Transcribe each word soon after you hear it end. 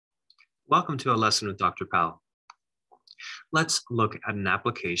Welcome to a lesson with Dr. Powell. Let's look at an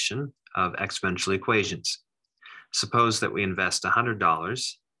application of exponential equations. Suppose that we invest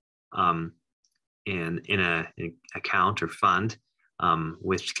 $100 in an account or fund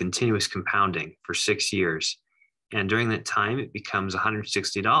with continuous compounding for 6 years. And during that time, it becomes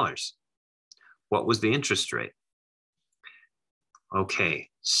 $160. What was the interest rate? Okay,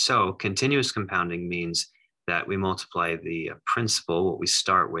 so continuous compounding means that we multiply the principal, what we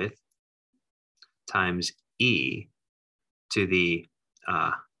start with, times e to the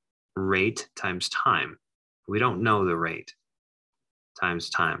rate times time. We don't know the rate times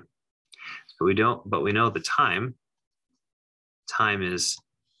time. So we know the time. Time is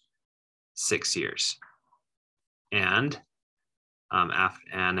 6 years. And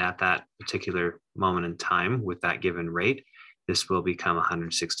at that particular moment in time with that given rate, this will become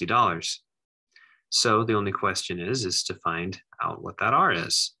 $160. So the only question is to find out what that R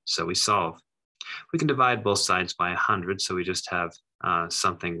is. So we solve. We can divide both sides by 100, so we just have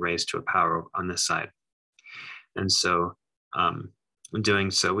something raised to a power on this side. And so in doing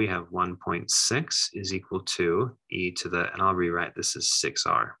so, we have 1.6 is equal to e to the, and I'll rewrite this as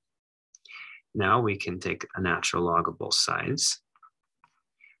 6r. Now we can take a natural log of both sides.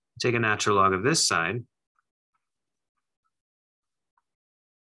 Take a natural log of this side.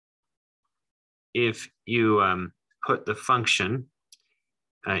 If you put the function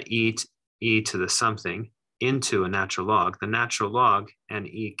e to the something into a natural log, the natural log and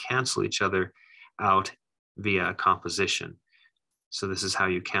e cancel each other out via composition. So this is how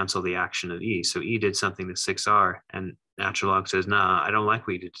you cancel the action of e. So e did something to 6r, and natural log says, nah, I don't like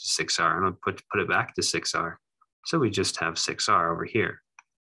what you did to 6r. I'm going to put it back to 6r. So we just have 6r over here.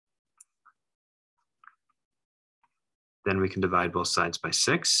 Then we can divide both sides by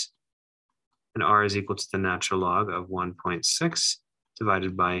 6. And r is equal to the natural log of 1.6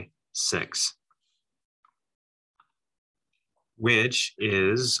 divided by 6, which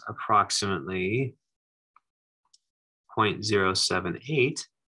is approximately 0.078,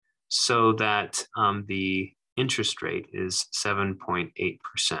 so that the interest rate is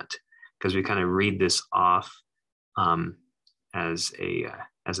 7.8%, because we kind of read this off as a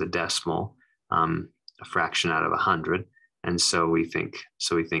decimal, a fraction out of 100. And so we think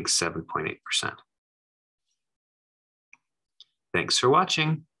 7.8%. Thanks for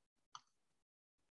watching.